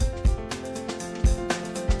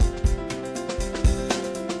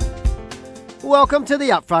Welcome to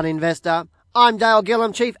the Upfront Investor. I'm Dale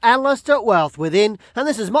Gillham, Chief Analyst at Wealth Within, and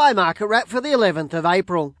this is my market wrap for the 11th of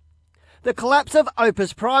April. The collapse of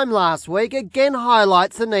Opus Prime last week again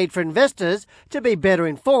highlights the need for investors to be better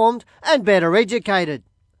informed and better educated.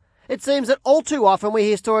 It seems that all too often we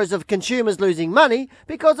hear stories of consumers losing money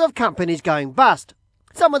because of companies going bust.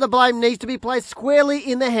 Some of the blame needs to be placed squarely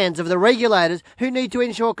in the hands of the regulators, who need to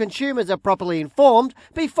ensure consumers are properly informed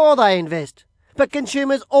before they invest. But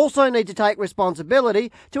consumers also need to take responsibility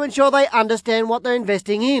to ensure they understand what they're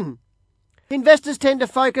investing in. Investors tend to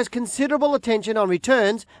focus considerable attention on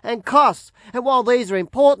returns and costs, and while these are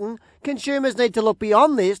important, consumers need to look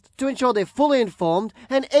beyond this to ensure they're fully informed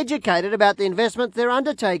and educated about the investments they're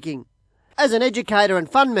undertaking. As an educator and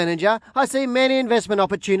fund manager, I see many investment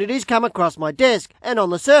opportunities come across my desk, and on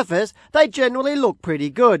the surface, they generally look pretty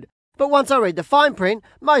good. But once I read the fine print,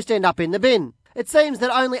 most end up in the bin. It seems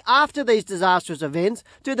that only after these disastrous events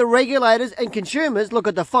do the regulators and consumers look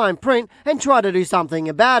at the fine print and try to do something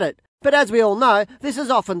about it. But as we all know, this is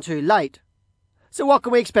often too late. So what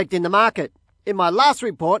can we expect in the market? In my last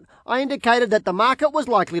report, I indicated that the market was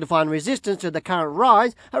likely to find resistance to the current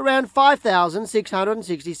rise around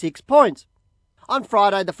 5,666 points. On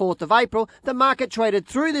Friday the 4th of April, the market traded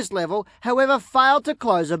through this level, however failed to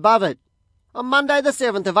close above it. On Monday the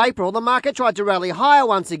 7th of April, the market tried to rally higher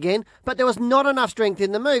once again, but there was not enough strength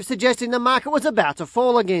in the move, suggesting the market was about to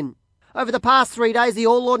fall again. Over the past 3 days, the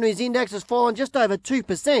All Ordinaries Index has fallen just over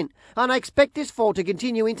 2%, and I expect this fall to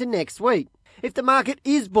continue into next week. If the market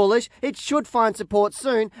is bullish, it should find support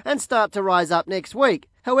soon and start to rise up next week.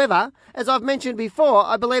 However, as I've mentioned before,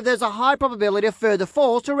 I believe there's a high probability of further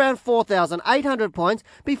falls to around 4,800 points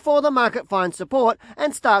before the market finds support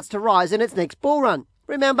and starts to rise in its next bull run.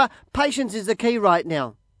 Remember, patience is the key right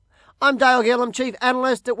now. I'm Dale Gillham, Chief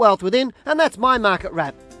Analyst at Wealth Within, and that's my market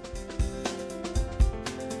wrap.